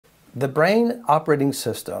the brain operating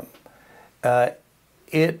system,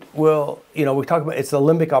 it will, we talk about, it's the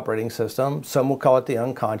limbic operating system. Some will call it the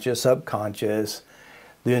unconscious, subconscious,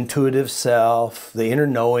 the intuitive self, the inner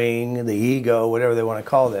knowing, the ego, whatever they want to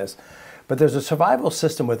call this. But there's a survival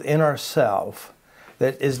system within ourself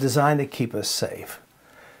that is designed to keep us safe.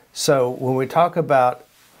 So when we talk about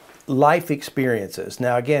life experiences,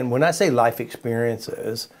 now again, when I say life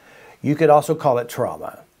experiences, you could also call it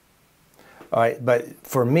trauma. All right, but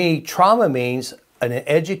for me, trauma means an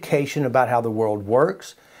education about how the world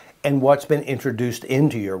works and what's been introduced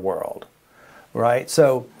into your world, right?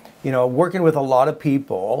 So, working with a lot of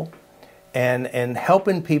people and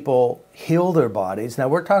helping people heal their bodies. Now,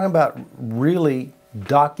 we're talking about really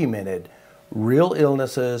documented, real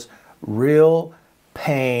illnesses, real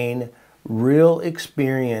pain, real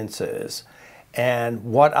experiences. And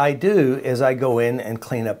what I do is I go in and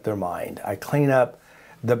clean up their mind. I clean up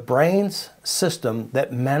the brain's system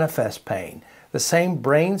that manifests pain, the same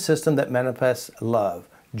brain system that manifests love,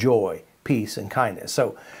 joy, peace, and kindness.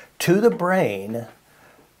 So to the brain,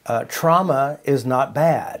 trauma is not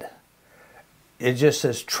bad. It just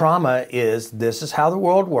says trauma is, this is how the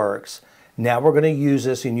world works. Now we're going to use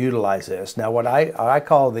this and utilize this. Now what I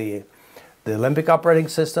call the limbic operating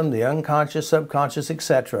system, the unconscious, subconscious,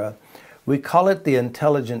 etc., we call it the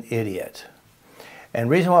intelligent idiot. And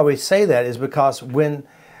the reason why we say that is because when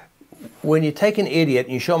you take an idiot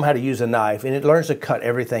and you show them how to use a knife, and it learns to cut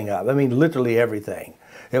everything up, I mean literally everything.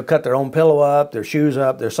 They'll cut their own pillow up, their shoes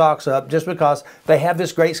up, their socks up, just because they have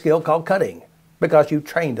this great skill called cutting, because you've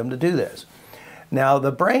trained them to do this. Now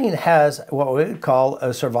the brain has what we would call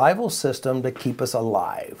a survival system to keep us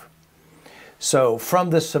alive. So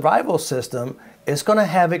from the survival system, it's going to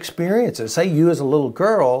have experiences. Say you as a little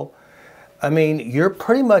girl, I mean, you're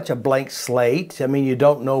pretty much a blank slate. I mean, you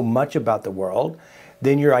don't know much about the world.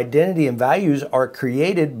 Then your identity and values are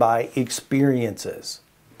created by experiences.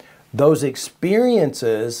 Those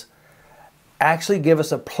experiences actually give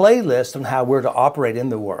us a playlist on how we're to operate in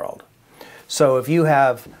the world. So if you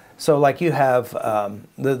have,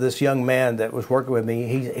 this young man that was working with me,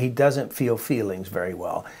 he doesn't feel feelings very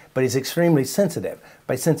well, but he's extremely sensitive.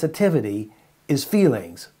 By sensitivity is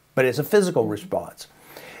feelings, but it's a physical response.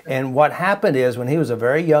 And what happened is when he was a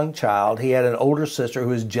very young child, he had an older sister who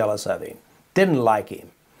was jealous of him, didn't like him.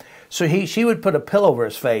 So she would put a pillow over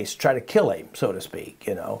his face, try to kill him, so to speak,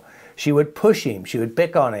 She would push him, she would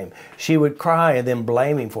pick on him, she would cry and then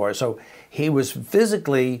blame him for it. So he was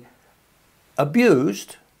physically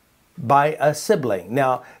abused by a sibling.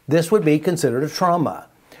 Now, this would be considered a trauma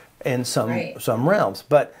in some realms,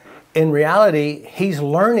 but in reality, he's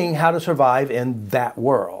learning how to survive in that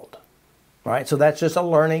world, right? So that's just a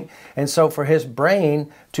learning. And so for his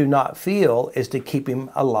brain to not feel is to keep him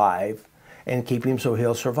alive and keep him so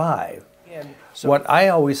he'll survive. So what I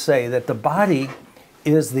always say, that the body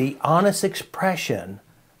is the honest expression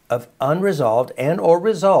of unresolved and or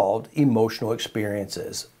resolved emotional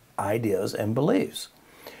experiences, ideas, and beliefs.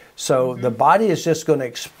 So the body is just going to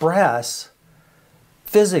express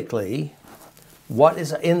physically what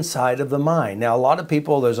is inside of the mind. Now, a lot of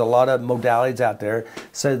people, there's a lot of modalities out there,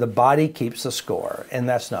 say the body keeps the score, and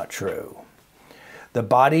that's not true. The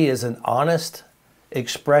body is an honest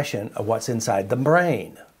expression of what's inside the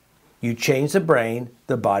brain. You change the brain,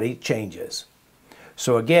 the body changes.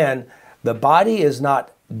 So again, the body is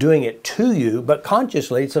not doing it to you, but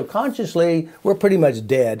consciously. So consciously, we're pretty much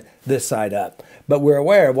dead this side up, but we're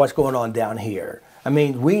aware of what's going on down here. I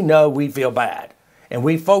mean, we know we feel bad, and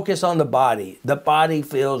we focus on the body. The body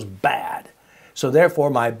feels bad. So therefore,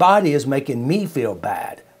 my body is making me feel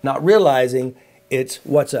bad, not realizing it's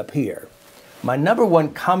what's up here. My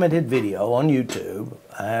 #1 commented video on YouTube,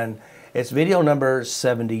 and it's video number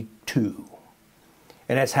 72,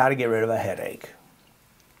 and that's how to get rid of a headache.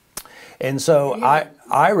 And so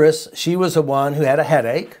Iris, she was the one who had a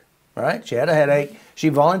headache, right? She had a headache. She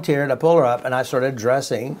volunteered. I pulled her up, and I started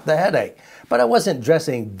dressing the headache. But I wasn't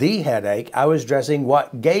dressing the headache. I was dressing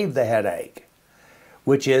what gave the headache,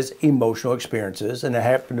 which is emotional experiences, and it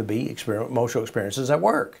happened to be emotional experiences at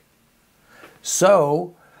work.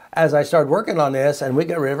 So as I started working on this, and we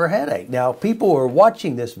got rid of her headache. Now, people were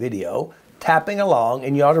watching this video, tapping along,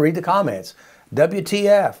 and you ought to read the comments.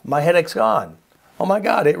 WTF, my headache's gone. Oh my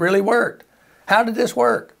God, it really worked. How did this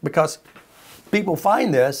work? Because people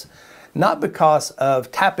find this not because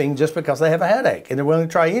of tapping, just because they have a headache and they're willing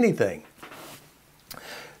to try anything.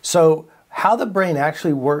 So how the brain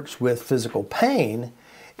actually works with physical pain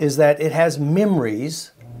is that it has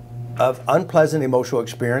memories of unpleasant emotional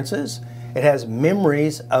experiences. It has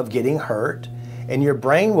memories of getting hurt, and your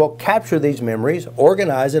brain will capture these memories,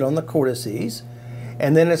 organize it on the cortices,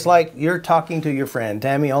 And then it's like you're talking to your friend,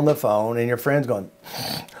 Tammy, on the phone, and your friend's going,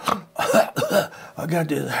 I got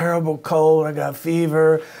this terrible cold, I got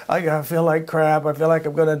fever, I feel like crap, I feel like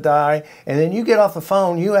I'm gonna die. And then you get off the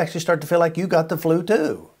phone, you actually start to feel like you got the flu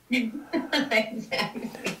too. Exactly.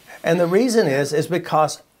 And the reason is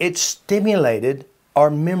because it stimulated our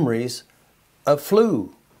memories of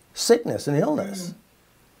flu, sickness, and illness.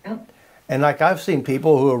 Yep. And like I've seen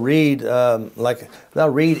people who will read, they'll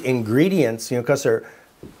read ingredients, because they're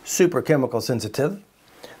super chemical sensitive.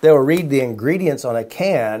 They'll read the ingredients on a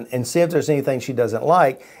can and see if there's anything she doesn't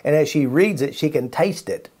like. And as she reads it, she can taste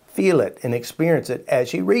it, feel it, and experience it as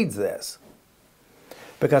she reads this.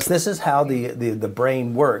 Because this is how the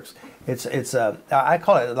brain works. I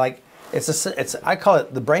call it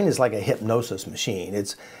the brain is like a hypnosis machine.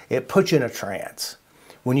 It puts you in a trance.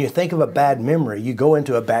 When you think of a bad memory, you go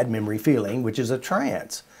into a bad memory feeling, which is a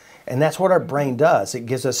trance. And that's what our brain does. It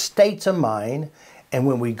gives us states of mind. And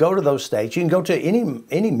when we go to those states, you can go to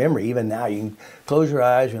any memory, even now. You can close your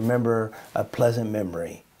eyes, remember a pleasant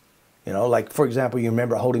memory. Like, for example, you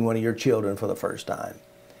remember holding one of your children for the first time.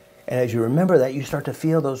 And as you remember that, you start to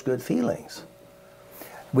feel those good feelings.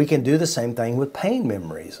 We can do the same thing with pain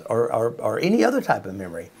memories or any other type of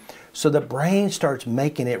memory. So the brain starts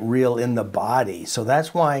making it real in the body. So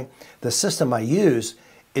that's why the system I use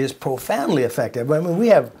is profoundly effective. I mean, we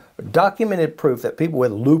have documented proof that people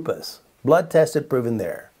with lupus, blood tested, proven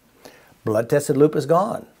there. Blood tested lupus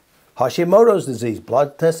gone. Hashimoto's disease,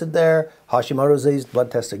 blood tested there. Hashimoto's disease, blood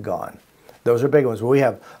tested gone. Those are big ones. We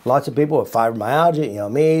have lots of people with fibromyalgia,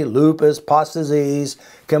 me, lupus, POTS disease,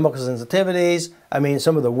 chemical sensitivities. I mean,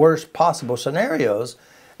 some of the worst possible scenarios.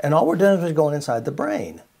 And all we're doing is going inside the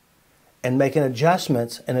brain and making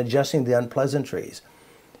adjustments and adjusting the unpleasantries.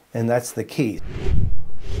 And that's the key.